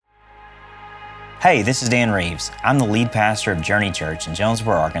Hey, this is Dan Reeves. I'm the lead pastor of Journey Church in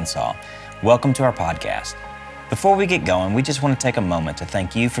Jonesboro, Arkansas. Welcome to our podcast. Before we get going, we just want to take a moment to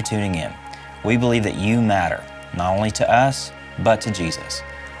thank you for tuning in. We believe that you matter, not only to us, but to Jesus.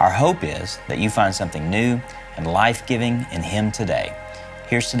 Our hope is that you find something new and life-giving in Him today.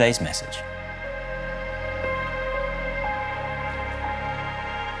 Here's today's message.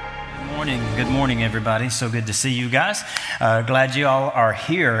 Good morning, everybody. So good to see you guys. Glad you all are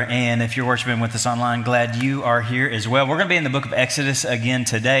here. And if you're worshiping with us online, glad you are here as well. We're going to be in the book of Exodus again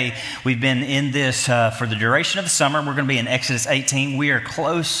today. We've been in this for the duration of the summer. We're going to be in Exodus 18. We are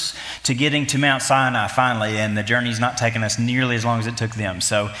close to getting to Mount Sinai finally, and the journey's not taking us nearly as long as it took them.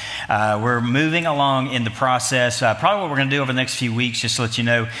 So we're moving along in the process. Probably what we're going to do over the next few weeks, just to let you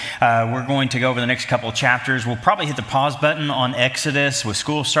know, we're going to go over the next couple of chapters. We'll probably hit the pause button on Exodus with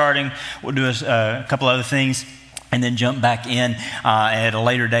school starting. We'll do a couple other things and then jump back in at a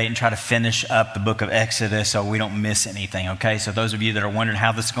later date and try to finish up the book of Exodus so we don't miss anything, okay? So those of you that are wondering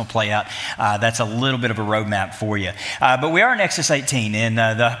how this is going to play out, that's a little bit of a roadmap for you. But we are in Exodus 18, and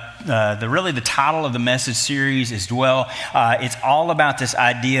really the title of the message series is Dwell. It's all about this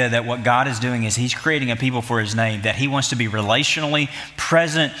idea that what God is doing is He's creating a people for His name, that He wants to be relationally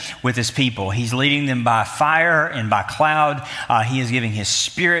present with His people. He's leading them by fire and by cloud. He is giving His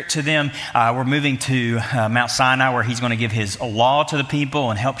Spirit to them. We're moving to Mount Sinai, where He's going to give His law to the people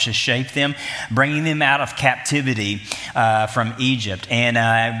and help to shape them, bringing them out of captivity from Egypt.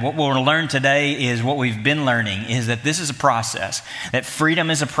 And what we'll learn today is what we've been learning is that this is a process, that freedom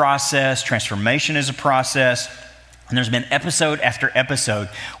is a process, transformation is a process. And there's been episode after episode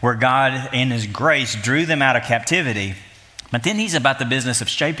where God, in His grace, drew them out of captivity. But then He's about the business of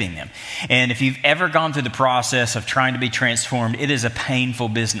shaping them. And if you've ever gone through the process of trying to be transformed, it is a painful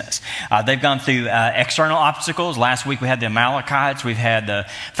business. They've gone through external obstacles. Last week we had the Amalekites, we've had the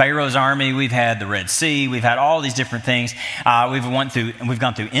Pharaoh's army, we've had the Red Sea, we've had all these different things. We've gone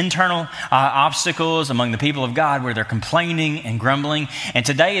through internal obstacles among the people of God where they're complaining and grumbling. And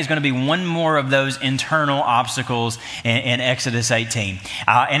today is going to be one more of those internal obstacles in Exodus 18.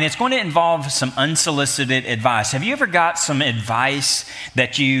 And it's going to involve some unsolicited advice. Have you ever got some advice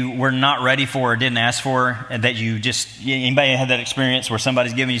that you were not ready for or didn't ask for, and that anybody had that experience where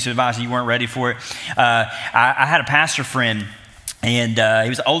somebody's giving you some advice and you weren't ready for it? I had a pastor friend, and he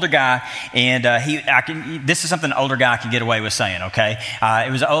was an older guy, and this is something an older guy can get away with saying, okay?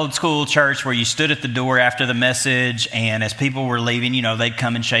 It was an old school church where you stood at the door after the message, and as people were leaving, they'd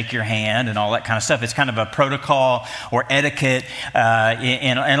come and shake your hand and all that kind of stuff. It's kind of a protocol or etiquette,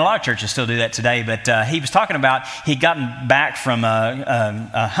 and a lot of churches still do that today, but he was talking about he'd gotten back from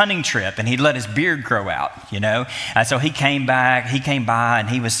a hunting trip, and he'd let his beard grow out, so he came by, and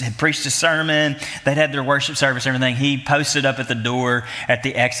he had preached a sermon. They'd had their worship service and everything. He posted up at the door at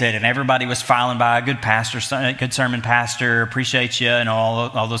the exit, and everybody was filing by. Good pastor, good sermon, pastor, appreciate you, and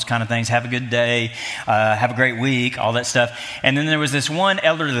all those kind of things. Have a good day, have a great week, all that stuff. And then there was this one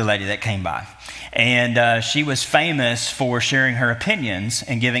elderly lady that came by, and she was famous for sharing her opinions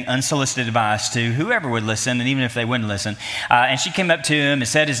and giving unsolicited advice to whoever would listen, and even if they wouldn't listen. And she came up to him and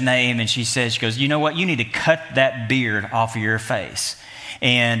said his name, and she goes, you know what, you need to cut that beard off of your face.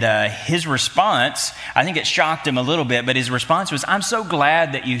 And his response, I think it shocked him a little bit, but his response was, I'm so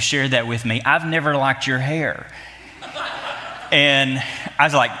glad that you shared that with me. I've never liked your hair. And I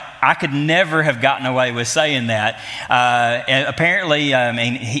was like, I could never have gotten away with saying that. And apparently,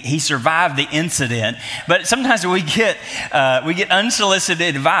 he survived the incident. But sometimes we get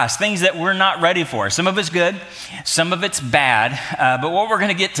unsolicited advice, things that we're not ready for. Some of it's good, some of it's bad. But what we're going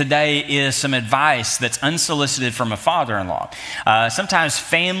to get today is some advice that's unsolicited from a father-in-law. Sometimes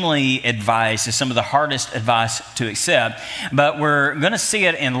family advice is some of the hardest advice to accept. But we're going to see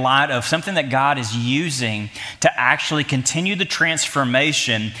it in light of something that God is using to actually continue the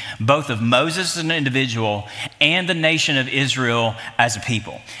transformation both of Moses as an individual and the nation of Israel as a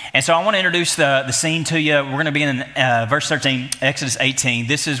people. And so I want to introduce the scene to you. We're going to be in verse 13, Exodus 18.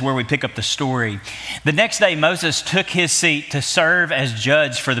 This is where we pick up the story. The next day, Moses took his seat to serve as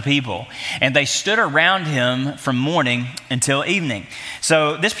judge for the people, and they stood around him from morning until evening.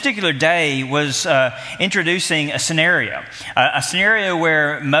 So this particular day was introducing a scenario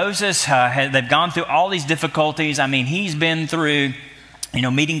where Moses, they've gone through all these difficulties. I mean, he's been through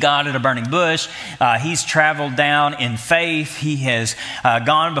meeting God at a burning bush. He's traveled down in faith. He has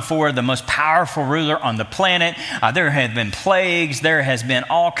gone before the most powerful ruler on the planet. There have been plagues. There has been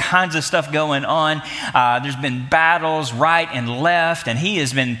all kinds of stuff going on. There's been battles right and left, and he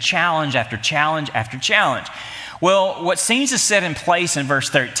has been challenge after challenge after challenge. Well, what seems to set in place in verse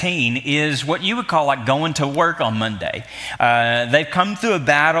 13 is what you would call like going to work on Monday. They've come through a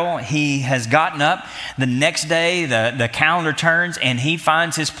battle. He has gotten up. The next day, the calendar turns, and he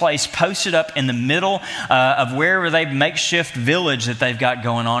finds his place posted up in the middle of wherever they makeshift village that they've got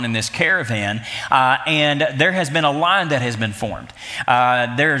going on in this caravan. And there has been a line that has been formed.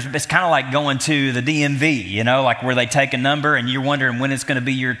 It's kind of like going to the DMV, you know, like where they take a number and you're wondering when it's going to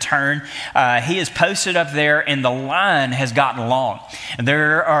be your turn. He is posted up there, and the line has gotten long.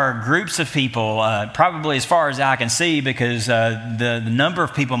 There are groups of people, probably as far as I can see, because the number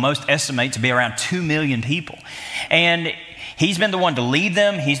of people most estimate to be around 2 million people. And he's been the one to lead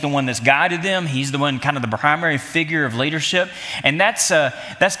them. He's the one that's guided them. He's the one kind of the primary figure of leadership. And that's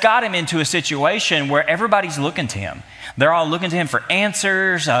got him into a situation where everybody's looking to him. They're all looking to him for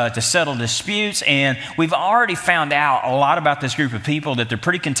answers, to settle disputes. And we've already found out a lot about this group of people, that they're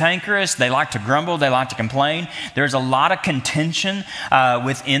pretty cantankerous. They like to grumble. They like to complain. There's a lot of contention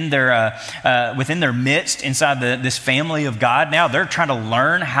within their midst inside this family of God. Now they're trying to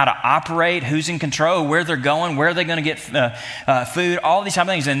learn how to operate, who's in control, where they're going, where are they going to get food, all these type of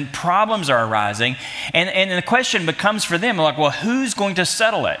things. And problems are arising. And the question becomes for them, like, well, who's going to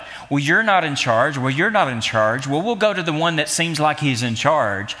settle it? Well, you're not in charge. Well, you're not in charge. Well, we'll go to the one that seems like he's in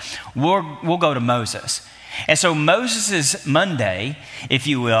charge. We'll go to Moses. And so Moses' Monday, if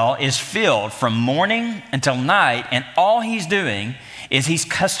you will, is filled from morning until night, and all he's doing is he's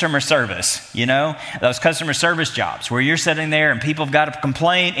customer service, you know, those customer service jobs where you're sitting there and people have got a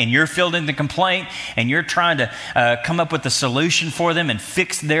complaint and you're fielding the complaint and you're trying to come up with a solution for them and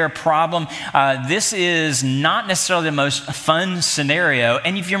fix their problem. This is not necessarily the most fun scenario.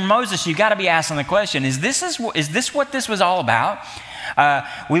 And if you're Moses, you got to be asking the question, is this what this was all about?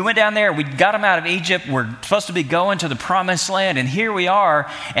 We went down there, we got them out of Egypt, we're supposed to be going to the promised land, and here we are,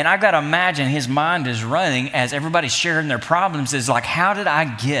 and I've got to imagine his mind is running as everybody's sharing their problems, is like, how did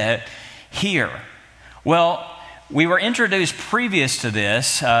I get here? Well, we were introduced previous to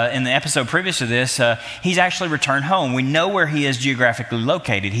this, in the episode previous to this, he's actually returned home. We know where he is geographically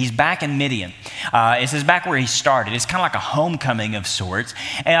located. He's back in Midian. It's back where he started. It's kind of like a homecoming of sorts.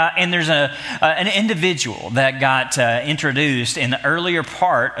 And there's an individual that got introduced in the earlier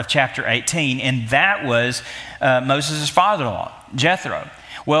part of chapter 18, and that was Moses' father-in-law, Jethro.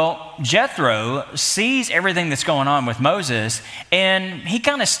 Well, Jethro sees everything that's going on with Moses, and he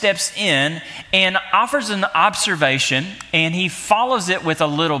kind of steps in and offers an observation, and he follows it with a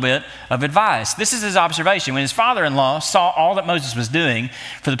little bit of advice. This is his observation. When his father-in-law saw all that Moses was doing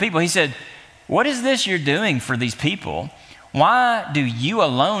for the people, he said, "What is this you're doing for these people? Why do you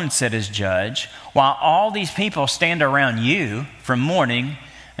alone sit as judge while all these people stand around you from morning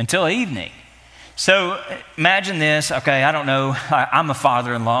until evening?" So imagine this, okay, I don't know, I'm a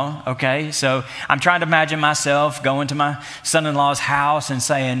father-in-law, okay, so I'm trying to imagine myself going to my son-in-law's house and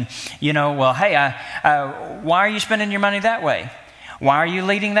saying, you know, well, hey, why are you spending your money that way? Why are you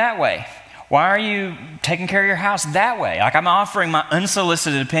leading that way? Why are you taking care of your house that way? Like, I'm offering my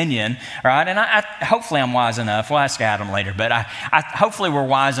unsolicited opinion, right? And I hopefully I'm wise enough. We'll ask Adam later, but hopefully we're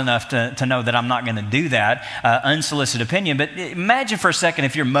wise enough to know that I'm not going to do that unsolicited opinion. But imagine for a second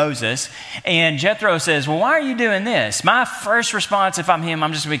if you're Moses and Jethro says, well, why are you doing this? My first response, if I'm him,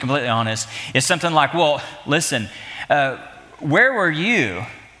 I'm just going to be completely honest, is something like, well, listen, where were you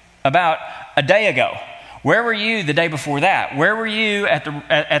about a day ago? Where were you the day before that? Where were you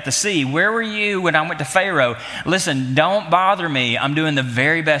at the sea? Where were you when I went to Pharaoh? Listen, don't bother me. I'm doing the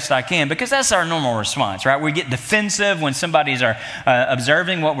very best I can, because that's our normal response, right? We get defensive when somebody's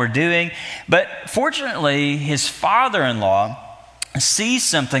observing what we're doing. But fortunately, his father-in-law sees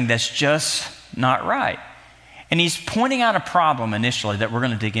something that's just not right. And he's pointing out a problem initially that we're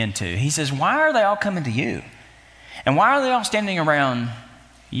going to dig into. He says, why are they all coming to you? And why are they all standing around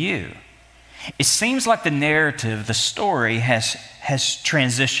you? It seems like the narrative, the story has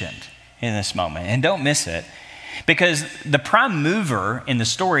transitioned in this moment. And don't miss it, because the prime mover in the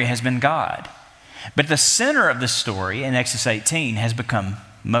story has been God. But the center of the story in Exodus 18 has become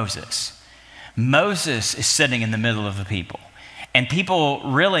Moses. Moses is sitting in the middle of the people. And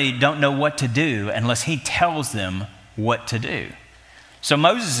people really don't know what to do unless he tells them what to do. So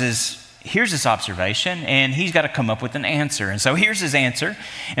Moses here's this observation, and he's got to come up with an answer. And so here's his answer.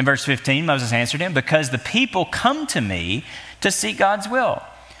 In verse 15, Moses answered him, because the people come to me to seek God's will.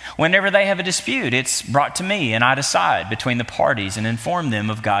 Whenever they have a dispute, it's brought to me, and I decide between the parties and inform them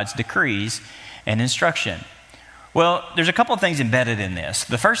of God's decrees and instruction. Well, there's a couple of things embedded in this.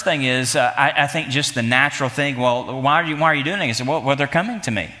 The first thing is, I think just the natural thing, well, why are you doing it? I said, well, they're coming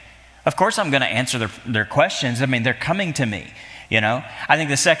to me. Of course I'm going to answer their questions. I mean, they're coming to me. I think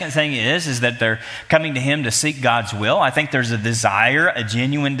the second thing is that they're coming to him to seek God's will. I think there's a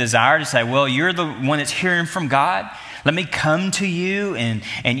genuine desire to say, well, you're the one that's hearing from God. Let me come to you and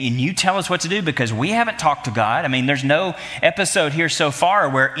you tell us what to do, because we haven't talked to God. I mean, there's no episode here so far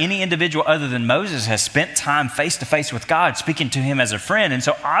where any individual other than Moses has spent time face to face with God, speaking to him as a friend. And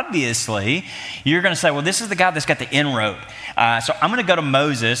so obviously you're going to say, well, this is the guy that's got the inroad. So I'm going to go to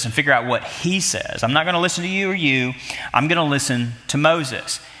Moses and figure out what he says. I'm not going to listen to you or you. I'm going to listen to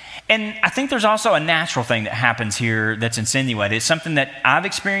Moses. And I think there's also a natural thing that happens here that's insinuated. It's something that I've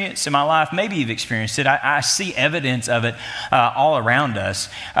experienced in my life. Maybe you've experienced it. I see evidence of it all around us.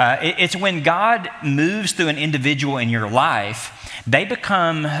 It's when God moves through an individual in your life, they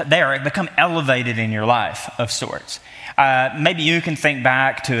become elevated in your life of sorts. Maybe you can think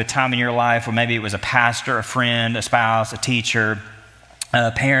back to a time in your life where maybe it was a pastor, a friend, a spouse, a teacher, a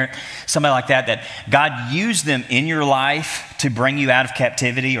parent, somebody like that God used them in your life to bring you out of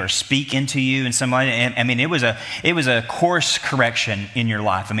captivity or speak into you in some way. And I mean, it was a course correction in your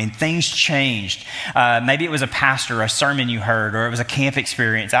life. I mean, things changed. Maybe it was a pastor, a sermon you heard, or it was a camp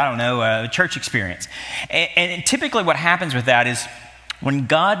experience. I don't know, a church experience. And typically what happens with that is, when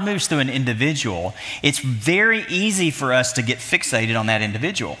God moves through an individual, it's very easy for us to get fixated on that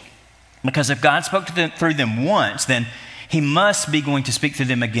individual. Because if God spoke to them through them once, then he must be going to speak to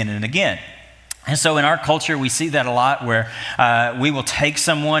them again and again. And so in our culture, we see that a lot, where we will take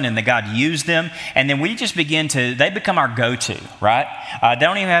someone and that God used them, and then we just they become our go-to, right? They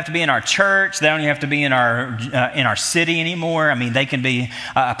don't even have to be in our church. They don't even have to be in our city anymore. I mean, they can be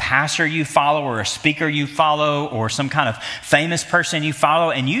a pastor you follow, or a speaker you follow, or some kind of famous person you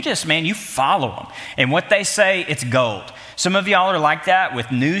follow, and you follow them. And what they say, it's gold. Some of y'all are like that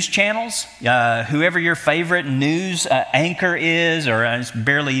with news channels. Whoever your favorite news anchor is, or it's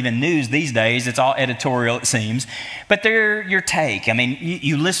barely even news these days, it's all editorial, it seems. But they're your take. I mean,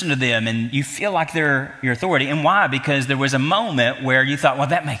 you listen to them and you feel like they're your authority. And why? Because there was a moment where you thought, well,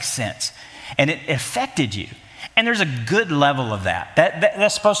 that makes sense. And it affected you. And there's a good level of that.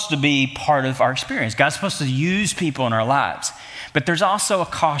 That's supposed to be part of our experience. God's supposed to use people in our lives. But there's also a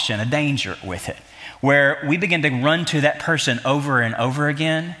caution, a danger with it, where we begin to run to that person over and over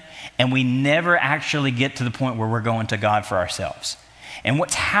again, and we never actually get to the point where we're going to God for ourselves. And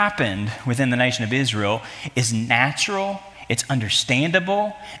what's happened within the nation of Israel is natural, it's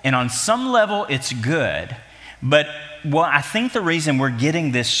understandable, and on some level it's good. But I think the reason we're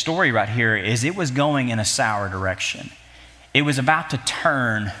getting this story right here is it was going in a sour direction. It was about to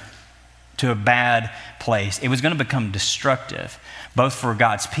turn to a bad place. It was going to become destructive, both for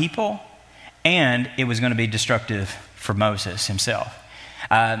God's people, and it was going to be destructive for Moses himself.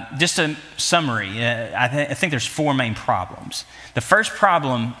 Just a summary, I think there's four main problems. The first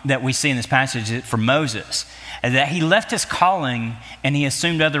problem that we see in this passage for Moses is that he left his calling and he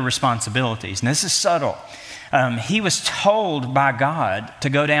assumed other responsibilities. And this is subtle. He was told by God to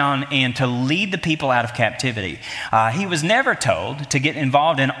go down and to lead the people out of captivity. He was never told to get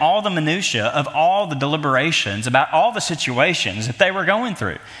involved in all the minutia of all the deliberations about all the situations that they were going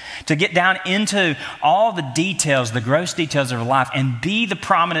through, to get down into all the details, the gross details of life, and be the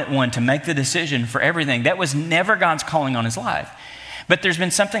prominent one to make the decision for everything. That was never God's calling on his life. But there's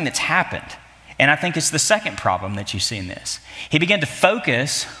been something that's happened. And I think it's the second problem that you see in this. He began to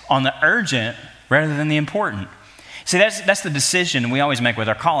focus on the urgent rather than the important. See, that's the decision we always make with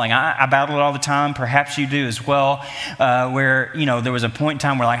our calling. I battle it all the time. Perhaps you do as well, where, there was a point in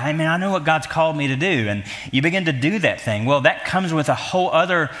time where hey, man, I know what God's called me to do. And you begin to do that thing. Well, that comes with a whole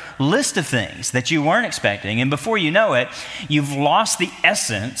other list of things that you weren't expecting. And before you know it, you've lost the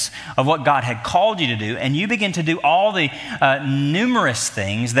essence of what God had called you to do. And you begin to do all the numerous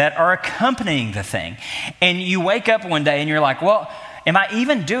things that are accompanying the thing. And you wake up one day and you're like, well, am I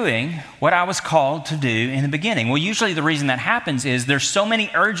even doing what I was called to do in the beginning? Well, usually the reason that happens is there's so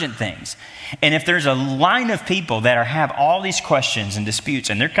many urgent things. And if there's a line of people that have all these questions and disputes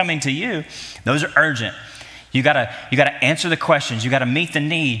and they're coming to you, those are urgent. You gotta answer the questions. You gotta meet the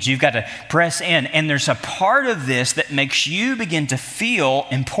needs. You've got to press in. And there's a part of this that makes you begin to feel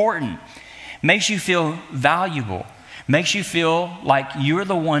important, makes you feel valuable, makes you feel like you're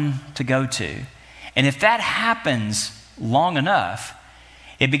the one to go to. And if that happens long enough,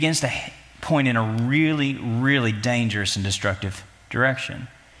 it begins to point in a really, really dangerous and destructive direction.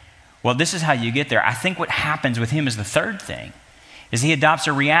 Well, this is how you get there. I think what happens with him is the third thing, is he adopts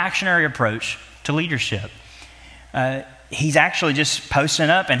a reactionary approach to leadership. He's actually just posting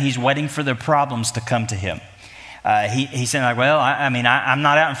up and he's waiting for the problems to come to him. He said, like, well, I'm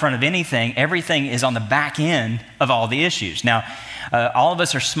not out in front of anything. Everything is on the back end of all the issues. Now, all of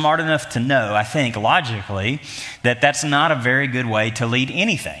us are smart enough to know, I think, logically, that that's not a very good way to lead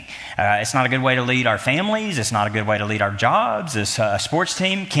anything. It's not a good way to lead our families. It's not a good way to lead our jobs. This sports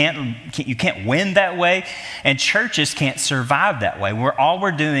team you can't win that way, and churches can't survive that way. All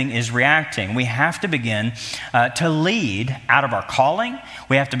we're doing is reacting. We have to begin to lead out of our calling.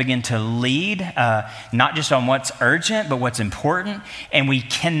 We have to begin to lead not just on what's urgent, but what's important. And we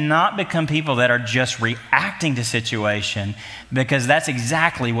cannot become people that are just reacting to situation, because that's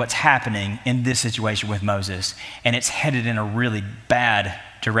exactly what's happening in this situation with Moses, and it's headed in a really bad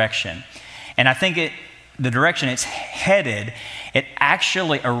direction. And I think the direction it's headed, it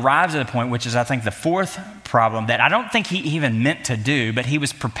actually arrives at a point, which is, I think, the fourth problem that I don't think he even meant to do, but he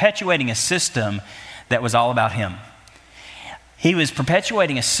was perpetuating a system that was all about him. He was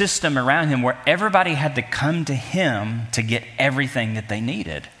perpetuating a system around him where everybody had to come to him to get everything that they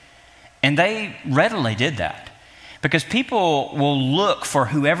needed. And they readily did that, because people will look for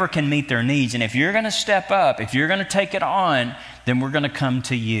whoever can meet their needs. And if you're going to step up, if you're going to take it on, then we're going to come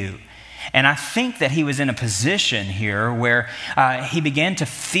to you. And I think that he was in a position here where he began to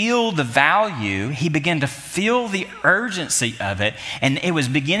feel the value, he began to feel the urgency of it, and it was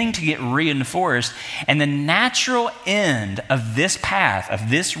beginning to get reinforced. And the natural end of this path,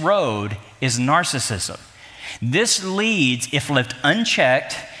 of this road, is narcissism. This leads, if left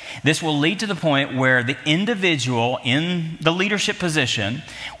unchecked, this will lead to the point where the individual in the leadership position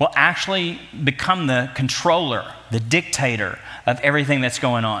will actually become the controller, the dictator of everything that's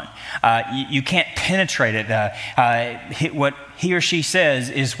going on. You can't penetrate it. What he or she says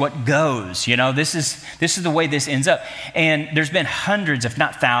is what goes. You know, this is the way this ends up. And there's been hundreds, if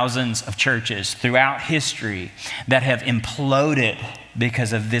not thousands, of churches throughout history that have imploded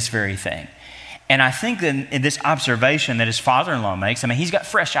because of this very thing. And I think that in this observation that his father-in-law makes, he's got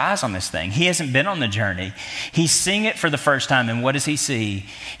fresh eyes on this thing. He hasn't been on the journey. He's seeing it for the first time, and what does he see?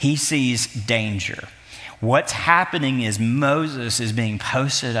 He sees danger. What's happening is Moses is being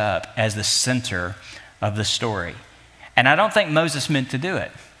posted up as the center of the story. And I don't think Moses meant to do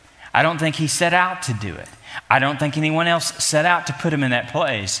it. I don't think he set out to do it. I don't think anyone else set out to put him in that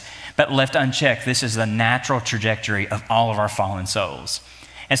place. But left unchecked, this is the natural trajectory of all of our fallen souls.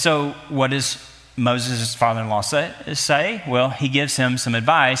 And so what does Moses' father-in-law say? Well, he gives him some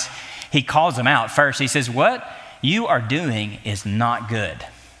advice. He calls him out first. He says, what you are doing is not good.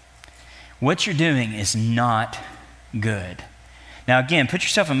 What you're doing is not good. Now, again, put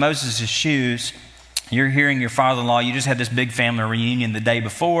yourself in Moses' shoes. You're hearing your father-in-law. You just had this big family reunion the day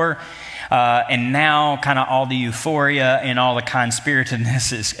before. And now kind of all the euphoria and all the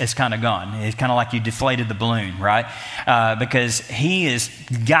kind-spiritedness is kind of gone. It's kind of like you deflated the balloon, right? Because he has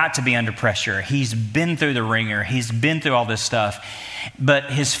got to be under pressure. He's been through the ringer. He's been through all this stuff.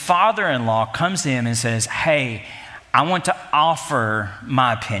 But his father-in-law comes to him and says, hey, I want to offer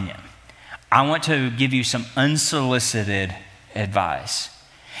my opinion. I want to give you some unsolicited advice.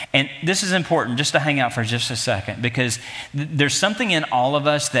 And this is important, just to hang out for just a second, because there's something in all of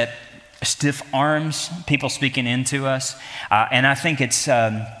us that stiff arms people speaking into us. And I think it's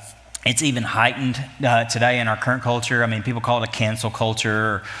even heightened today in our current culture. People call it a cancel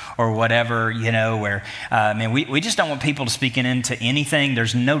culture or whatever, where, we just don't want people to speaking into anything.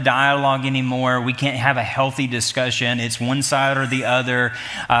 There's no dialogue anymore. We can't have a healthy discussion. It's one side or the other.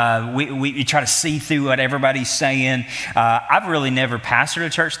 We try to see through what everybody's saying. I've really never pastored a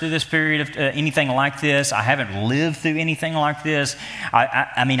church through this period of anything like this. I haven't lived through anything like this.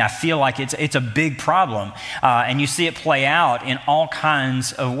 I feel like it's a big problem. And you see it play out in all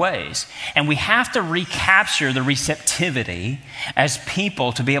kinds of ways. And we have to recapture the receptivity as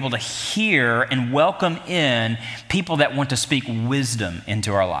people to be able to hear and welcome in people that want to speak wisdom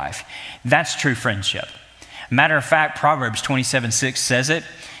into our life. That's true friendship. Matter of fact, Proverbs 27:6 says it. It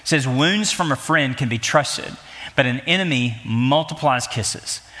says, wounds from a friend can be trusted, but an enemy multiplies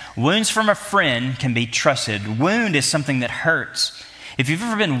kisses. Wounds from a friend can be trusted. Wound is something that hurts. If you've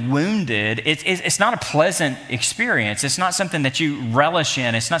ever been wounded, it's not a pleasant experience. It's not something that you relish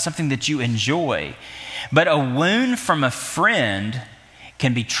in. It's not something that you enjoy. But a wound from a friend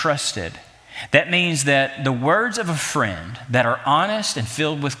can be trusted. That means that the words of a friend that are honest and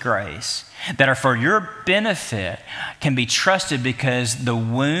filled with grace, that are for your benefit, can be trusted because the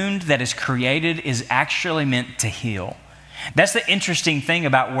wound that is created is actually meant to heal. That's the interesting thing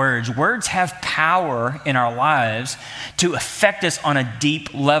about words. Words have power in our lives to affect us on a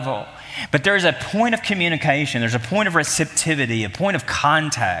deep level. But there's a point of communication, there's a point of receptivity, a point of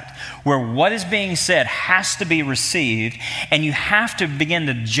contact where what is being said has to be received, and you have to begin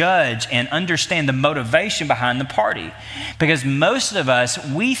to judge and understand the motivation behind the party. Because most of us,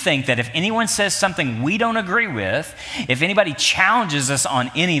 we think that if anyone says something we don't agree with, if anybody challenges us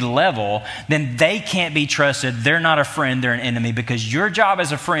on any level, then they can't be trusted, they're not a friend, they're an enemy, because your job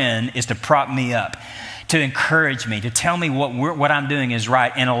as a friend is to prop me up, to encourage me, to tell me what I'm doing is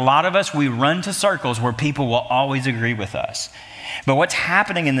right. And a lot of us, we run to circles where people will always agree with us. But what's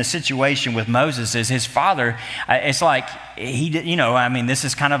happening in the situation with Moses is his father, it's like this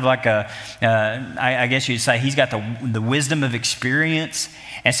is kind of like I guess you'd say he's got the wisdom of experience.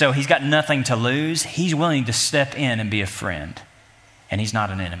 And so he's got nothing to lose. He's willing to step in and be a friend. And he's not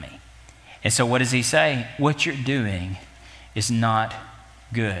an enemy. And so what does he say? What you're doing is not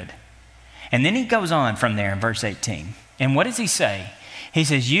good. And then he goes on from there in verse 18. And what does he say? He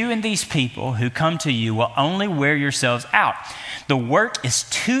says, you and these people who come to you will only wear yourselves out. The work is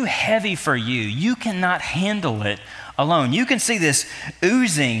too heavy for you. You cannot handle it alone. You can see this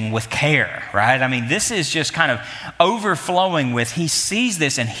oozing with care, right? I mean, this is just kind of overflowing with, he sees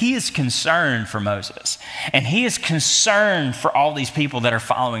this and he is concerned for Moses. And he is concerned for all these people that are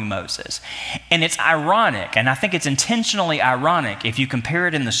following Moses. And it's ironic, and I think it's intentionally ironic if you compare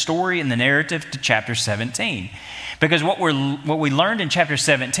it in the story and the narrative to chapter 17. Because what we learned in chapter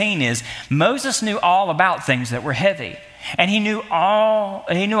 17 is Moses knew all about things that were heavy. And he knew all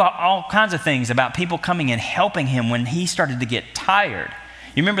kinds of things about people coming and helping him when he started to get tired.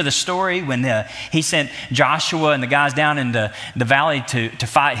 You remember the story when he sent Joshua and the guys down into the valley to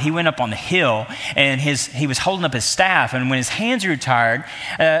fight. He went up on the hill and he was holding up his staff. And when his hands grew tired,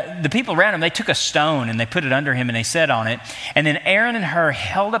 the people around him, they took a stone and they put it under him and they sat on it. And then Aaron and Hur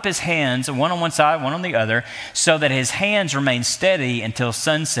held up his hands, one on one side, one on the other, so that his hands remained steady until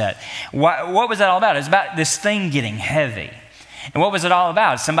sunset. What was that all about? It was about this thing getting heavy. And what was it all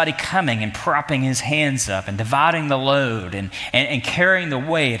about? Somebody coming and propping his hands up and dividing the load and carrying the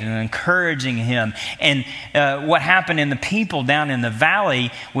weight and encouraging him. And what happened in the people down in the valley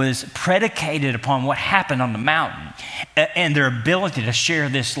was predicated upon what happened on the mountain and their ability to share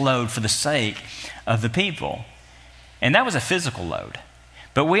this load for the sake of the people. And that was a physical load.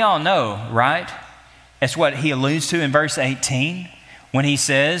 But we all know, right? That's what he alludes to in verse 18 when he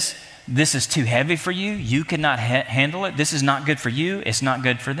says, this is too heavy for you. You cannot handle it. This is not good for you. It's not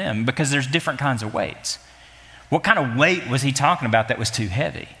good for them, because there's different kinds of weights. What kind of weight was he talking about that was too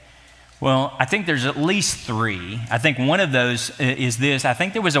heavy? Well, I think there's at least three. I think one of those is this. I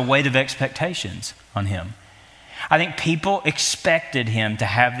think there was a weight of expectations on him. I think people expected him to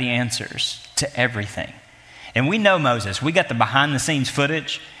have the answers to everything. And we know Moses. We got the behind the scenes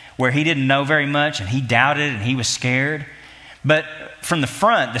footage where he didn't know very much and he doubted and he was scared. But from the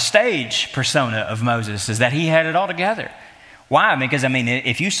front, the stage persona of Moses is that he had it all together. Why? Because,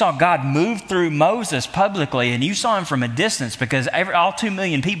 if you saw God move through Moses publicly and you saw him from a distance, because all 2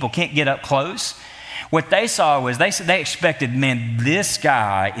 million people can't get up close, what they saw was they expected, man, this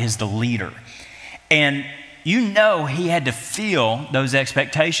guy is the leader. And you know he had to feel those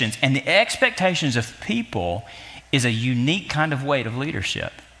expectations. And the expectations of people is a unique kind of weight of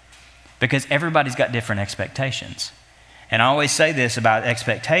leadership, because everybody's got different expectations. And I always say this about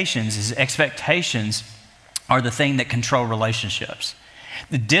expectations, is expectations are the thing that control relationships.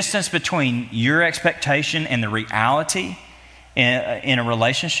 The distance between your expectation and the reality in a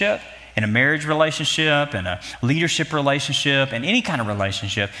relationship, in a marriage relationship, in a leadership relationship, in any kind of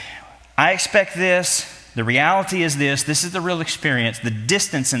relationship, I expect this, the reality is this is the real experience. The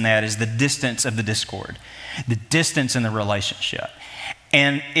distance in that is the distance of the discord, the distance in the relationship.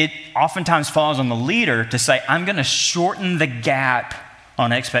 And it oftentimes falls on the leader to say, I'm going to shorten the gap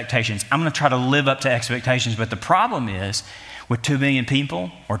on expectations. I'm going to try to live up to expectations. But the problem is, with 2 million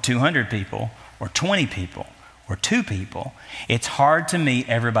people, or 200 people, or 20 people, or 2 people, it's hard to meet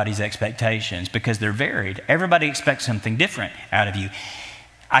everybody's expectations because they're varied. Everybody expects something different out of you.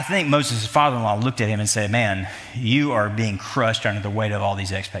 I think Moses' father-in-law looked at him and said, man, you are being crushed under the weight of all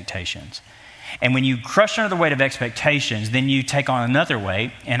these expectations. And when you crush under the weight of expectations, then you take on another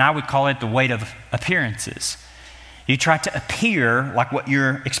weight, and I would call it the weight of appearances. You try to appear like what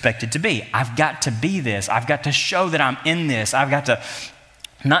you're expected to be. I've got to be this. I've got to show that I'm in this. I've got to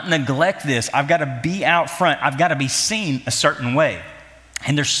not neglect this. I've got to be out front. I've got to be seen a certain way.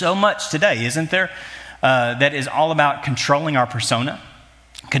 And there's so much today, isn't there, that is all about controlling our persona,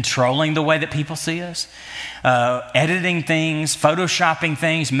 controlling the way that people see us, editing things, photoshopping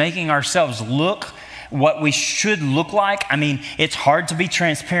things, making ourselves look what we should look like. I mean, it's hard to be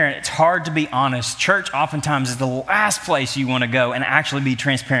transparent. It's hard to be honest. Church oftentimes is the last place you want to go and actually be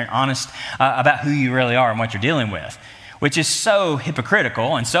transparent, honest about who you really are and what you're dealing with, which is so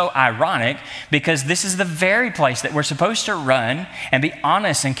hypocritical and so ironic because this is the very place that we're supposed to run and be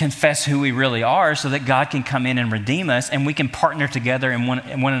honest and confess who we really are so that God can come in and redeem us and we can partner together in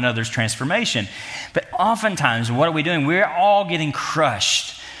one another's transformation. But oftentimes, what are we doing? We're all getting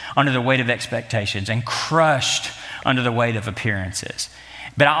crushed under the weight of expectations and crushed under the weight of appearances.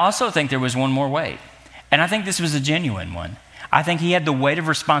 But I also think there was one more weight, and I think this was a genuine one. I think he had the weight of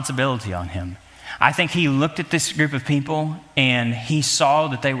responsibility on him. I think he looked at this group of people and he saw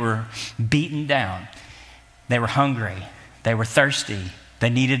that they were beaten down. They were hungry. They were thirsty. They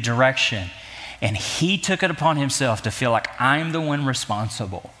needed direction. And he took it upon himself to feel like I'm the one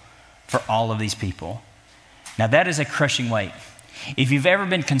responsible for all of these people. Now that is a crushing weight. If you've ever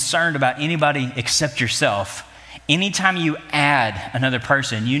been concerned about anybody except yourself, anytime you add another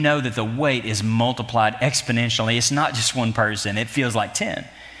person, you know that the weight is multiplied exponentially. It's not just one person. It feels like 10.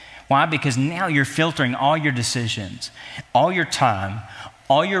 Why? Because now you're filtering all your decisions, all your time,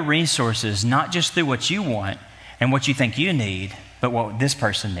 all your resources, not just through what you want and what you think you need, but what this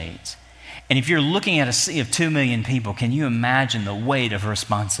person needs. And if you're looking at a sea of 2 million people, can you imagine the weight of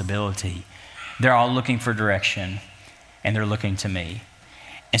responsibility? They're all looking for direction, and they're looking to me.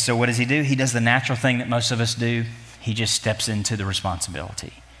 And so what does he do? He does the natural thing that most of us do. He just steps into the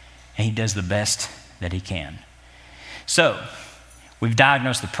responsibility, and he does the best that he can. So we've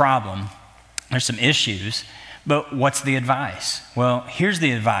diagnosed the problem. There's some issues, but what's the advice? Well, here's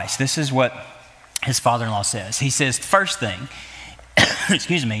the advice. This is what his father-in-law says. He says, first thing,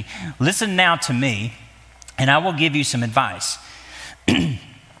 excuse me, listen now to me, and I will give you some advice.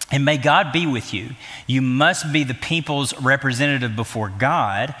 And may God be with you. You must be the people's representative before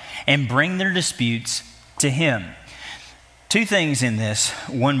God and bring their disputes to him. Two things in this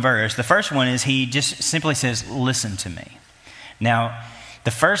one verse. The first one is he just simply says, listen to me. Now,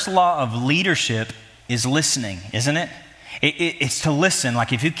 the first law of leadership is listening, isn't it? It's to listen.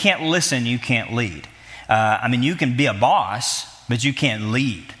 Like if you can't listen, you can't lead. You can be a boss, but you can't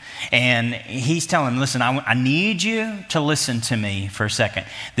lead. And he's telling him, listen, I need you to listen to me for a second.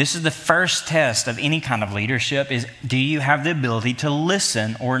 This is the first test of any kind of leadership is, do you have the ability to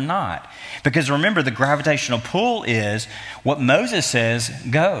listen or not? Because remember, the gravitational pull is what Moses says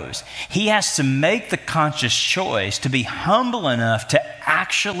goes. He has to make the conscious choice to be humble enough to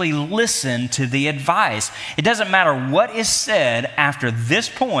actually listen to the advice. It doesn't matter what is said after this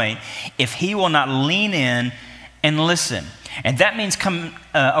point if he will not lean in and listen. And that means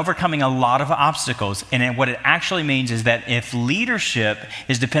overcoming a lot of obstacles. And what it actually means is that if leadership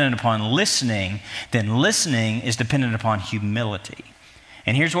is dependent upon listening, then listening is dependent upon humility.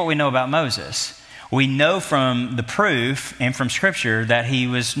 And here's what we know about Moses. We know from the proof and from Scripture that he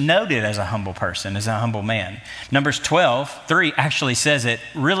was noted as a humble person, as a humble man. Numbers 12:3 actually says it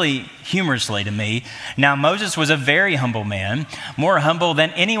really humorously to me. Now Moses was a very humble man, more humble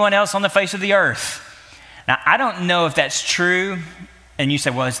than anyone else on the face of the earth. Now, I don't know if that's true, and you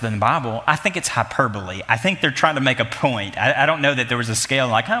say, well, it's in the Bible. I think it's hyperbole. I think they're trying to make a point. I don't know that there was a scale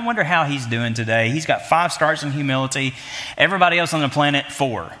like, I wonder how he's doing today. He's got 5 stars in humility. Everybody else on the planet,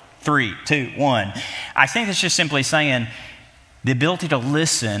 4, 3, 2, 1. I think it's just simply saying the ability to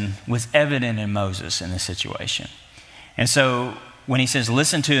listen was evident in Moses in this situation. And so when he says,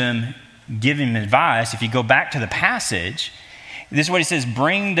 listen to him, give him advice, if you go back to the passage, this is what he says,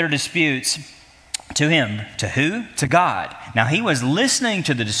 bring their disputes to him. To who? To God. Now, he was listening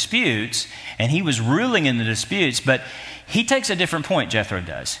to the disputes, and he was ruling in the disputes, but he takes a different point, Jethro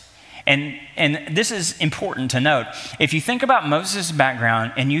does. And this is important to note. If you think about Moses'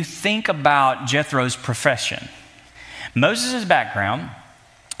 background, and you think about Jethro's profession, Moses' background,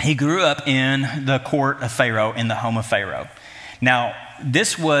 he grew up in the court of Pharaoh, in the home of Pharaoh. Now,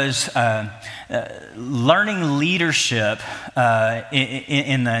 this was learning leadership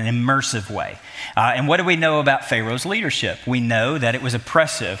in an immersive way. And what do we know about Pharaoh's leadership? We know that it was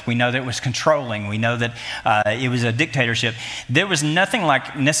oppressive. We know that it was controlling. We know that it was a dictatorship. There was nothing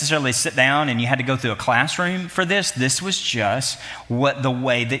like necessarily sit down and you had to go through a classroom for this. This was just the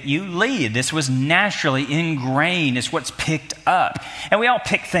way that you lead. This was naturally ingrained. It's what's picked up. And we all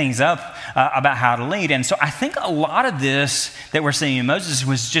pick things up about how to lead. And so I think a lot of this that we're seeing in Moses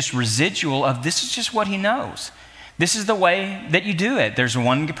was just residual of this is just what he knows. This is the way that you do it. There's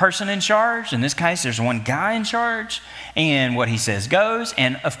one person in charge. In this case, there's one guy in charge. And what he says goes.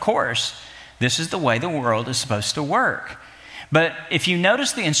 And of course, this is the way the world is supposed to work. But if you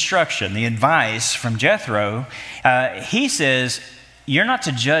notice the instruction, the advice from Jethro, he says, you're not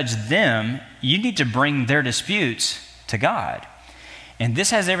to judge them. You need to bring their disputes to God. And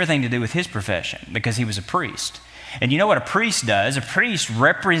this has everything to do with his profession because he was a priest. And you know what a priest does? A priest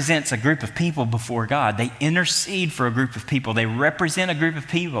represents a group of people before God. They intercede for a group of people. They represent a group of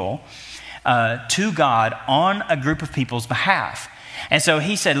people to God on a group of people's behalf. And so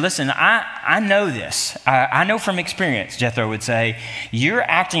he said, listen, I know this. I know from experience, Jethro would say, you're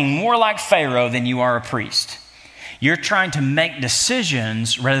acting more like Pharaoh than you are a priest. You're trying to make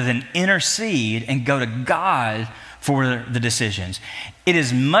decisions rather than intercede and go to God for the decisions. It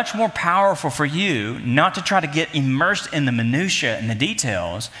is much more powerful for you not to try to get immersed in the minutia and the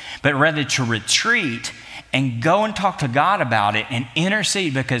details, but rather to retreat and go and talk to God about it and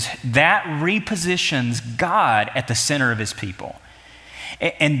intercede, because that repositions God at the center of his people.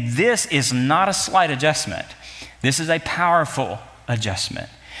 And this is not a slight adjustment. This is a powerful adjustment.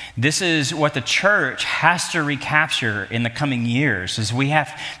 This is what the church has to recapture in the coming years, is we have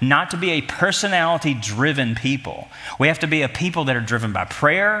not to be a personality-driven people. We have to be a people that are driven by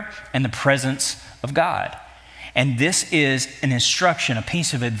prayer and the presence of God. And this is an instruction, a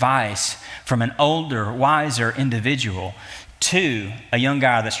piece of advice from an older, wiser individual to a young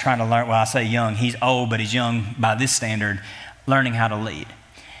guy that's trying to learn. Well, I say young, he's old, but he's young by this standard, learning how to lead.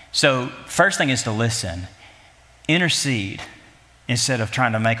 So first thing is to listen, intercede, instead of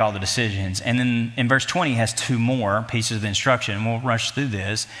trying to make all the decisions. And then in verse 20, he has two more pieces of instruction, and we'll rush through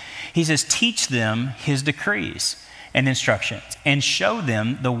this. He says, teach them his decrees and instructions, and show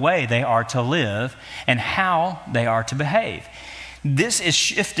them the way they are to live and how they are to behave. This is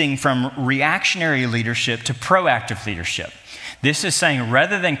shifting from reactionary leadership to proactive leadership. This is saying,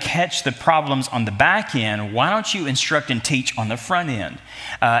 rather than catch the problems on the back end, why don't you instruct and teach on the front end?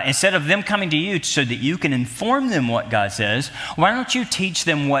 Instead of them coming to you so that you can inform them what God says, why don't you teach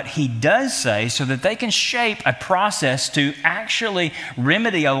them what he does say so that they can shape a process to actually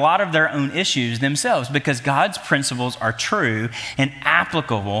remedy a lot of their own issues themselves, because God's principles are true and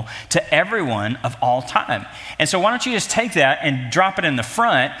applicable to everyone of all time. And so why don't you just take that and drop it in the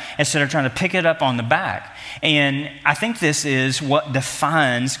front instead of trying to pick it up on the back? And I think this is what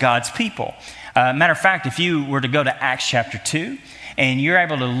defines God's people. Matter of fact, if you were to go to Acts chapter 2, and you're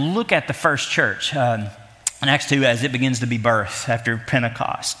able to look at the first church, in Acts 2 as it begins to be birthed after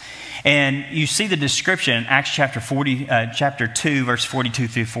Pentecost, and you see the description in Acts chapter 2, verse 42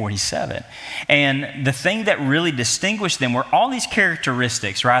 through 47. And the thing that really distinguished them were all these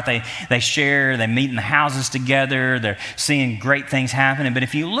characteristics, right? They share, they meet in the houses together, they're seeing great things happening. But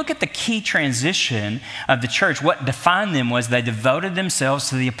if you look at the key transition of the church, what defined them was they devoted themselves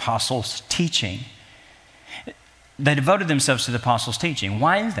to the apostles' teaching. They devoted themselves to the apostles' teaching.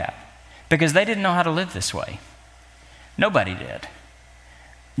 Why is that? Because they didn't know how to live this way. Nobody did.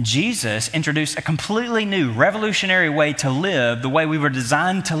 Jesus introduced a completely new, revolutionary way to live, the way we were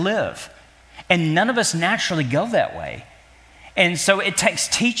designed to live. And none of us naturally go that way. And so it takes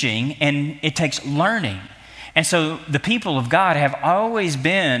teaching and it takes learning. And so the people of God have always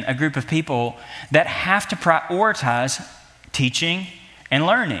been a group of people that have to prioritize teaching and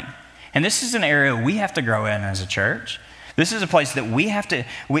learning. And this is an area we have to grow in as a church. This is a place that we have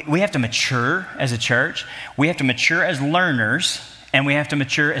to mature as a church. We have to mature as learners, and we have to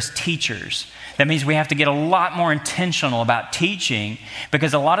mature as teachers. That means we have to get a lot more intentional about teaching,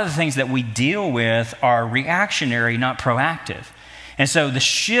 because a lot of the things that we deal with are reactionary, not proactive. And so the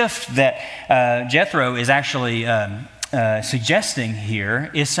shift that Jethro is actually suggesting here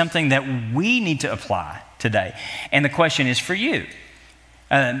is something that we need to apply today. And the question is for you.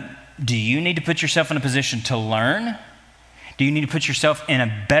 Do you need to put yourself in a position to learn? Do you need to put yourself in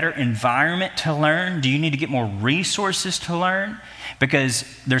a better environment to learn? Do you need to get more resources to learn? Because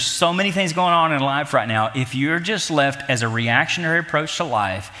there's so many things going on in life right now. If you're just left as a reactionary approach to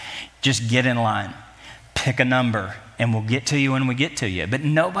life, just get in line. Pick a number, and we'll get to you when we get to you. But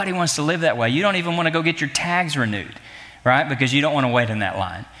nobody wants to live that way. You don't even want to go get your tags renewed, right? Because you don't want to wait in that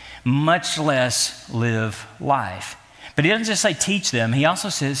line, much less live life. But he doesn't just say teach them. He also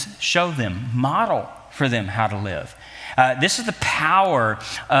says show them, model for them how to live. This is the power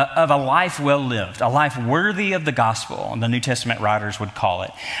of a life well lived, a life worthy of the gospel, the New Testament writers would call it.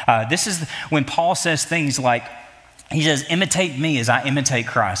 This is when Paul says things like, he says, imitate me as I imitate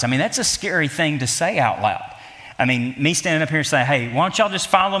Christ. I mean, that's a scary thing to say out loud. I mean, me standing up here and saying, hey, why don't y'all just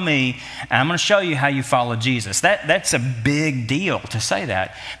follow me, and I'm going to show you how you follow Jesus. That's a big deal to say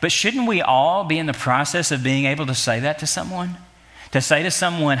that. But shouldn't we all be in the process of being able to say that to someone? To say to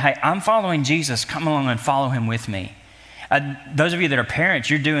someone, hey, I'm following Jesus, come along and follow him with me. Those of you that are parents,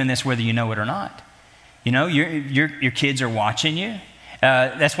 you're doing this whether you know it or not. You know, your kids are watching you.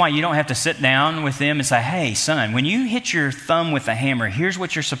 That's why you don't have to sit down with them and say, hey, son, when you hit your thumb with a hammer, here's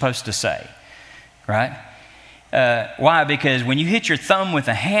what you're supposed to say, right? Why? Because when you hit your thumb with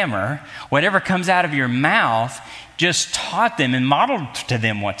a hammer, whatever comes out of your mouth just taught them and modeled to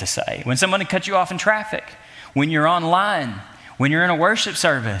them what to say. When someone cut you off in traffic, when you're online, when you're in a worship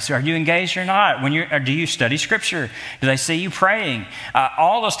service, are you engaged or not? Or do you study Scripture? Do they see you praying?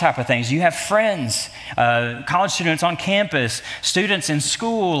 All those type of things. You have friends, college students on campus, students in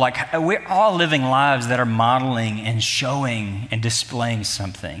school. Like, we're all living lives that are modeling and showing and displaying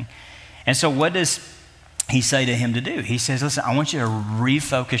something. And so what does he say to him to do? He says, listen, I want you to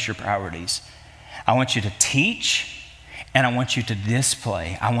refocus your priorities. I want you to teach, and I want you to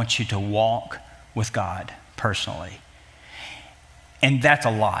display. I want you to walk with God personally. And that's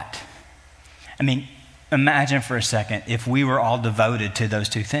a lot. I mean, imagine for a second if we were all devoted to those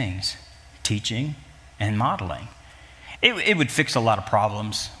two things, teaching and modeling. It would fix a lot of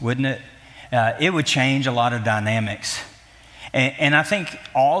problems, wouldn't it? It would change a lot of dynamics. And I think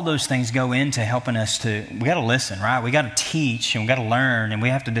all those things go into helping us we got to listen, right? We got to teach, and we got to learn, and we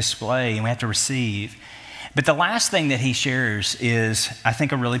have to display, and we have to receive. But the last thing that he shares is, I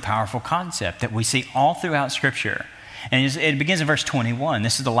think, a really powerful concept that we see all throughout Scripture. And it begins in verse 21.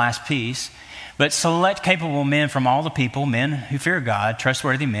 This is the last piece. But select capable men from all the people, men who fear God,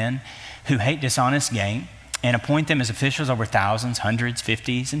 trustworthy men who hate dishonest gain, and appoint them as officials over thousands, hundreds,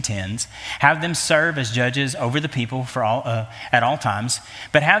 fifties, and tens. Have them serve as judges over the people at all times,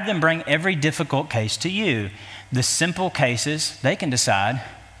 but have them bring every difficult case to you. The simple cases they can decide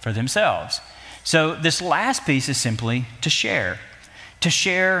for themselves. So this last piece is simply to share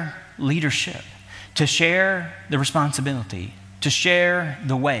leadership, to share the responsibility, to share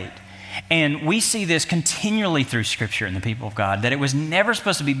the weight. And we see this continually through Scripture in the people of God, that it was never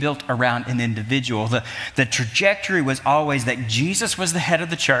supposed to be built around an individual. The trajectory was always that Jesus was the head of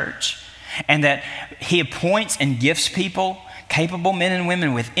the church, and that he appoints and gifts people, capable men and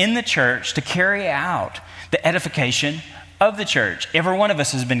women within the church, to carry out the edification of the church. Every one of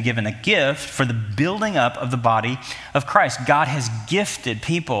us has been given a gift for the building up of the body of Christ. God has gifted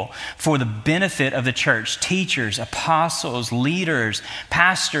people for the benefit of the church, teachers, apostles, leaders,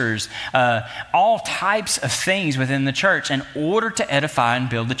 pastors, all types of things within the church in order to edify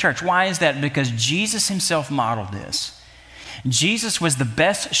and build the church. Why is that? Because Jesus himself modeled this. Jesus was the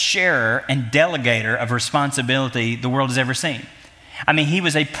best sharer and delegator of responsibility the world has ever seen. I mean, he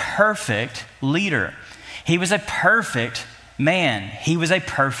was a perfect leader. He was a perfect man. He was a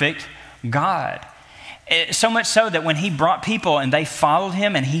perfect God. So much so that when he brought people and they followed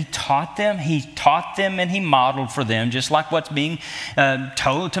him and he taught them and he modeled for them, just like what's being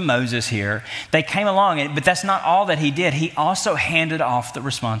told to Moses here. They came along, but that's not all that he did. He also handed off the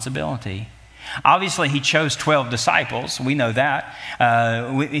responsibility. Obviously, he chose 12 disciples. We know that.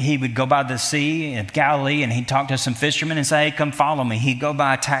 He would go by the sea in Galilee and he'd talk to some fishermen and say, hey, come follow me. He'd go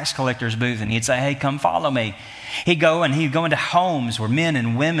by a tax collector's booth and he'd say, hey, come follow me. He'd go into homes where men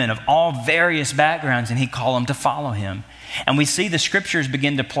and women of all various backgrounds, and he'd call them to follow him. And we see the scriptures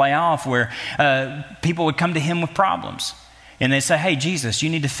begin to play off where people would come to him with problems. And they'd say, hey, Jesus, you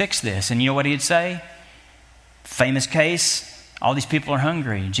need to fix this. And you know what he'd say? Famous case. All these people are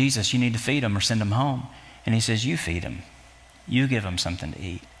hungry. Jesus, you need to feed them or send them home. And he says, you feed them. You give them something to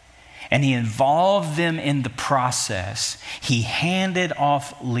eat. And he involved them in the process. He handed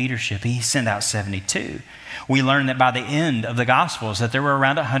off leadership. He sent out 72. We learn that by the end of the Gospels that there were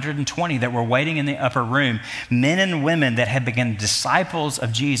around 120 that were waiting in the upper room. Men and women that had become disciples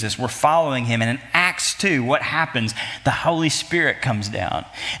of Jesus were following him. And in Acts 2, what happens? The Holy Spirit comes down.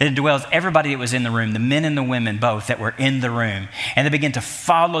 It indwells everybody that was in the room, the men and the women both that were in the room. And they begin to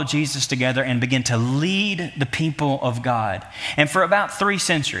follow Jesus together and begin to lead the people of God. And for about 3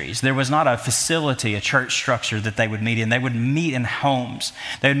 centuries, there was not a facility, a church structure that they would meet in. They would meet in homes.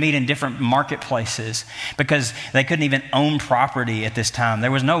 They would meet in different marketplaces because they couldn't even own property at this time.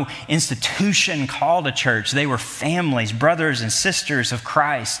 There was no institution called a church. They were families, brothers and sisters of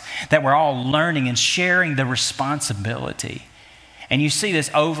Christ that were all learning and sharing the responsibility. And you see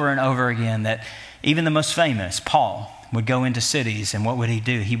this over and over again, that even the most famous, Paul, would go into cities, and what would he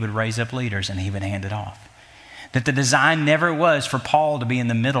do? He would raise up leaders and he would hand it off. That the design never was for Paul to be in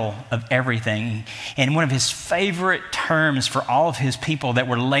the middle of everything. And one of his favorite terms for all of his people that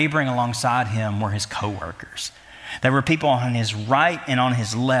were laboring alongside him were his co-workers. There were people on his right and on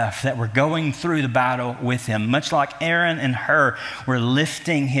his left that were going through the battle with him, much like Aaron and Hur were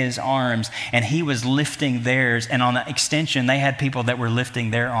lifting his arms and he was lifting theirs. And on the extension, they had people that were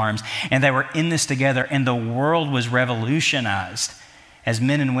lifting their arms, and they were in this together, and the world was revolutionized as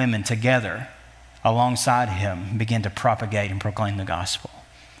men and women together alongside him began to propagate and proclaim the gospel.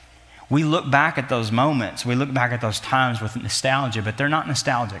 We look back at those moments, we look back at those times with nostalgia, but they're not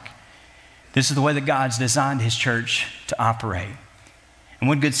nostalgic. This is the way that God's designed his church to operate. And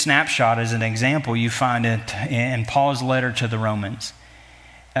one good snapshot as an example, you find it in Paul's letter to the Romans.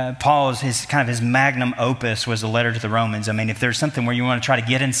 His magnum opus was a letter to the Romans. I mean, if there's something where you want to try to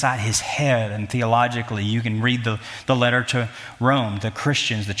get inside his head and theologically, you can read the letter to Rome, the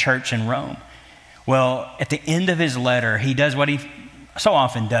Christians, the church in Rome. Well, at the end of his letter, he does what he so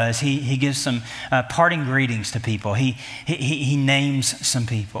often does. He gives some parting greetings to people. He names some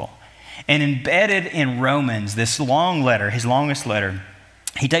people. And embedded in Romans, this long letter, his longest letter,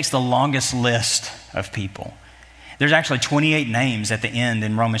 he takes the longest list of people. There's actually 28 names at the end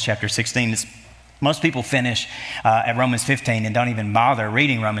in Romans chapter 16. Most people finish at Romans 15 and don't even bother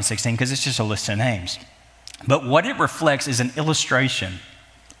reading Romans 16 because it's just a list of names. But what it reflects is an illustration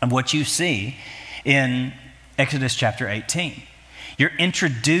of what you see in Exodus chapter 18. You're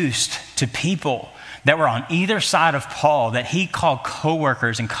introduced to people that were on either side of Paul that he called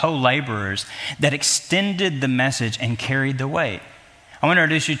co-workers and co-laborers that extended the message and carried the weight. I want to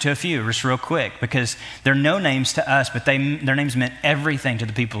introduce you to a few just real quick because they're no names to us, but their names meant everything to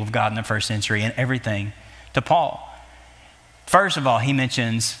the people of God in the first century and everything to Paul. First of all, he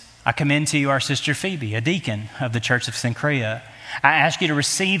mentions, I commend to you our sister Phoebe, a deacon of the church of Cenchrea. I ask you to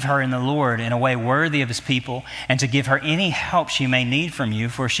receive her in the Lord in a way worthy of his people and to give her any help she may need from you,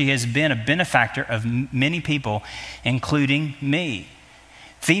 for she has been a benefactor of many people, including me.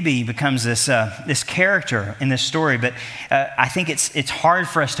 Phoebe becomes this character in this story, but I think it's hard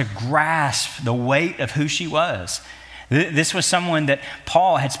for us to grasp the weight of who she was. This was someone that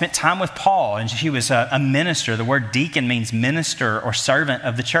Paul had spent time with Paul, and she was a minister. The word deacon means minister or servant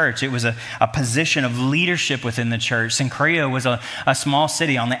of the church. It was a position of leadership within the church. Cenchrea was a small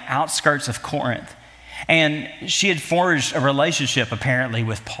city on the outskirts of Corinth. And she had forged a relationship apparently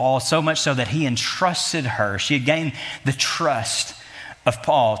with Paul, so much so that he entrusted her. She had gained the trust of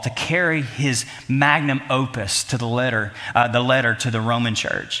Paul to carry his magnum opus to the letter to the Roman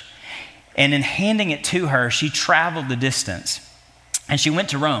church. And in handing it to her, she traveled the distance and she went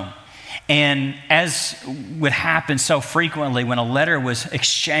to Rome. And as would happen so frequently when a letter was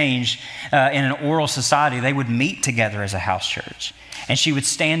exchanged in an oral society, they would meet together as a house church. And she would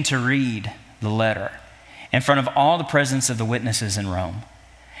stand to read the letter in front of all the presence of the witnesses in Rome.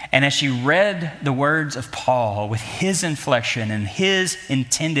 And as she read the words of Paul with his inflection and his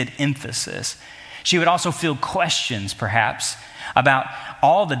intended emphasis, she would also field questions perhaps about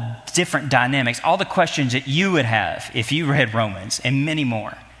all the different dynamics, all the questions that you would have if you read Romans, and many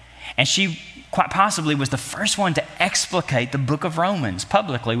more. And she quite possibly was the first one to explicate the book of Romans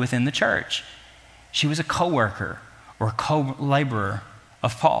publicly within the church. She was a co-worker or a co-laborer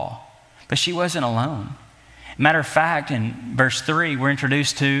of Paul, but she wasn't alone. Matter of fact, in verse 3, we're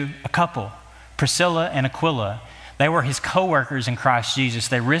introduced to a couple, Priscilla and Aquila. They were his co-workers in Christ Jesus.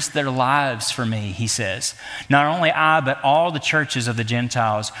 They risked their lives for me, he says. Not only I, but all the churches of the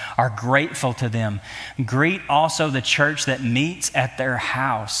Gentiles are grateful to them. Greet also the church that meets at their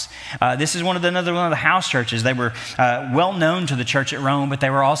house. This is another one of the house churches. They were well known to the church at Rome, but they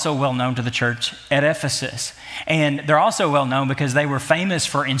were also well known to the church at Ephesus. And they're also well known because they were famous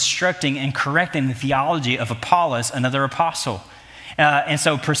for instructing and correcting the theology of Apollos, another apostle. And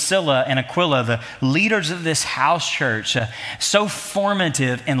so Priscilla and Aquila, the leaders of this house church, so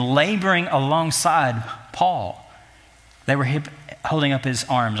formative and laboring alongside Paul, they were holding up his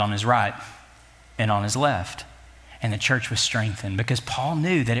arms on his right and on his left. And the church was strengthened because Paul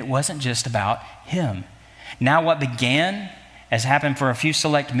knew that it wasn't just about him. Now what began, as happened for a few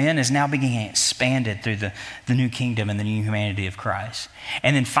select men, is now being expanded through the new kingdom and the new humanity of Christ.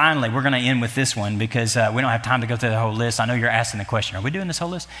 And then finally, we're going to end with this one because we don't have time to go through the whole list. I know you're asking the question, are we doing this whole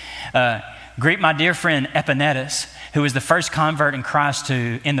list? Greet my dear friend Epaenetus, who was the first convert in Christ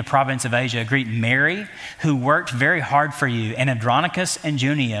in the province of Asia. Greet Mary, who worked very hard for you, and Andronicus and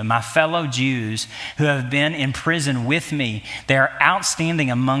Junia, my fellow Jews who have been in prison with me. They are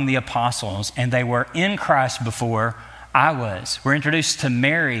outstanding among the apostles, and they were in Christ before I was. We're introduced to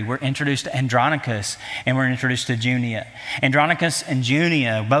Mary, we're introduced to Andronicus, and we're introduced to Junia. Andronicus and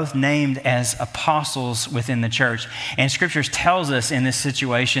Junia, both named as apostles within the church. And scriptures tells us in this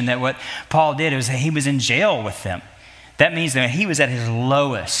situation that what Paul did was that he was in jail with them. That means that he was at his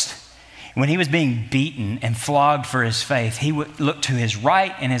lowest. When he was being beaten and flogged for his faith, he would look to his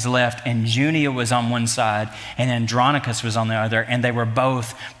right and his left, and Junia was on one side and Andronicus was on the other, and they were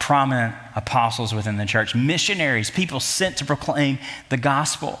both prominent apostles within the church, missionaries, people sent to proclaim the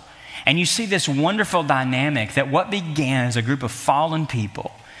gospel. And you see this wonderful dynamic that what began as a group of fallen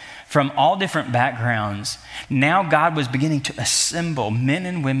people from all different backgrounds. Now God was beginning to assemble men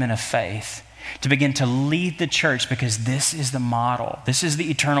and women of faith to begin to lead the church, because this is the model. This is the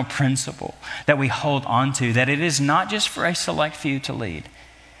eternal principle that we hold on to, that it is not just for a select few to lead,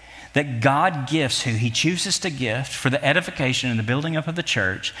 that God gifts who he chooses to gift for the edification and the building up of the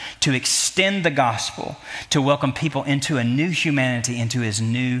church, to extend the gospel, to welcome people into a new humanity, into his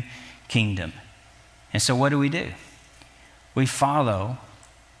new kingdom. And so what do? We follow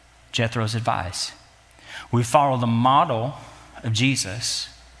Jethro's advice. We follow the model of Jesus,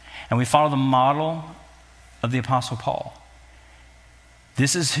 and we follow the model of the Apostle Paul.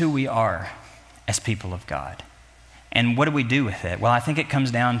 This is who we are as people of God. And what do we do with it? Well, I think it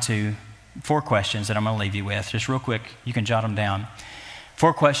comes down to 4 questions that I'm going to leave you with. Just real quick, you can jot them down.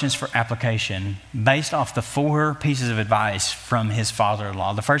 4 questions for application based off the 4 pieces of advice from his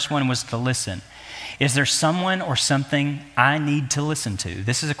father-in-law. The first one was to listen. Is there someone or something I need to listen to?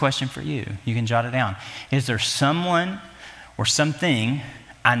 This is a question for you. You can jot it down. Is there someone or something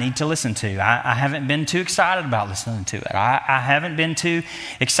I need to listen to? I haven't been too excited about listening to it. I haven't been too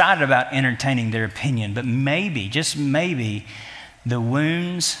excited about entertaining their opinion, but maybe, just maybe, the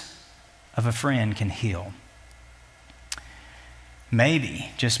wounds of a friend can heal.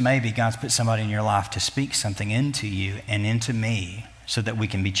 Maybe, just maybe, God's put somebody in your life to speak something into you and into me so that we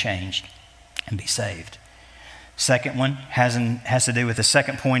can be changed and be saved. Second one has to do with the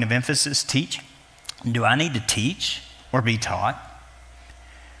second point of emphasis, teach. Do I need to teach or be taught?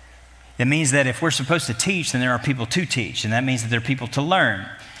 It means that if we're supposed to teach, then there are people to teach, and that means that there are people to learn.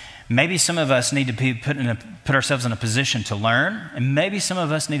 Maybe some of us need to be put ourselves in a position to learn, and maybe some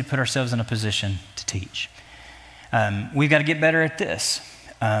of us need to put ourselves in a position to teach. We've got to get better at this.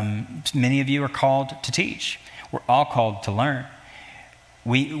 Many of you are called to teach. We're all called to learn.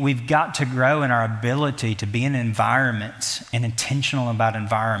 We've got to grow in our ability to be in environments and intentional about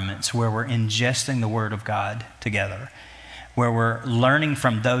environments where we're ingesting the Word of God together, where we're learning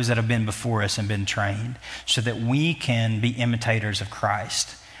from those that have been before us and been trained, so that we can be imitators of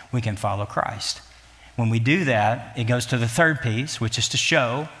Christ. We can follow Christ. When we do that, it goes to the third piece, which is to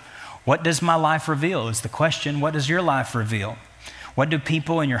show. What does my life reveal? Is the question. What does your life reveal? What do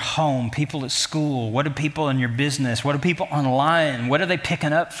people in your home, people at school, what do people in your business, what do people online, what are they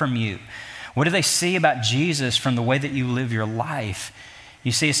picking up from you? What do they see about Jesus from the way that you live your life?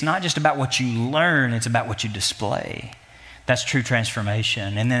 You see, it's not just about what you learn, it's about what you display. That's true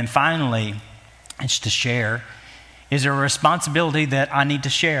transformation. And then finally, it's to share. Is there a responsibility that I need to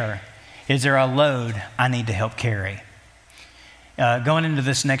share? Is there a load I need to help carry? Going into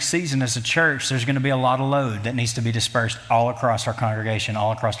this next season as a church, there's going to be a lot of load that needs to be dispersed all across our congregation,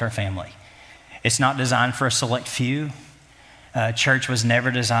 all across our family. It's not designed for a select few. Church was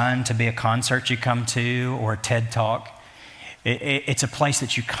never designed to be a concert you come to or a TED Talk. It's a place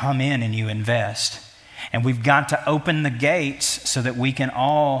that you come in and you invest. And we've got to open the gates so that we can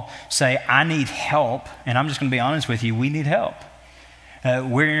all say, I need help. And I'm just going to be honest with you, we need help.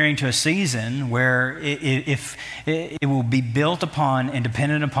 We're entering into a season where it will be built upon and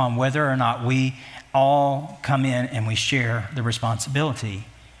dependent upon whether or not we all come in and we share the responsibility.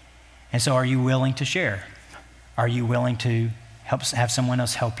 And so are you willing to share? Are you willing to have someone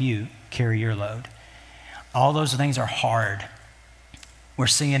else help you carry your load? All those things are hard. We're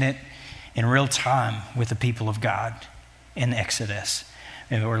seeing it in real time with the people of God in Exodus.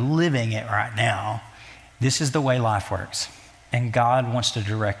 And we're living it right now. This is the way life works. And God wants to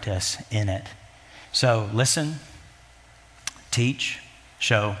direct us in it. So listen, teach,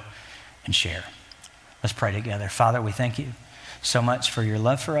 show, and share. Let's pray together. Father, we thank you so much for your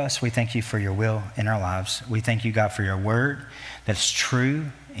love for us. We thank you for your will in our lives. We thank you, God, for your word that's true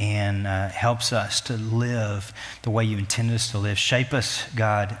and helps us to live the way you intended us to live. Shape us,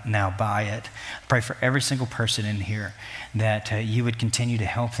 God, now by it. I pray for every single person in here that you would continue to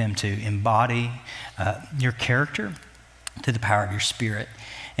help them to embody your character through the power of your Spirit.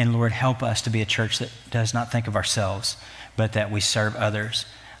 And Lord, help us to be a church that does not think of ourselves, but that we serve others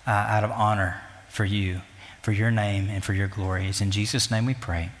out of honor for you, for your name, and for your glory. It's in Jesus' name we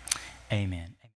pray. Amen.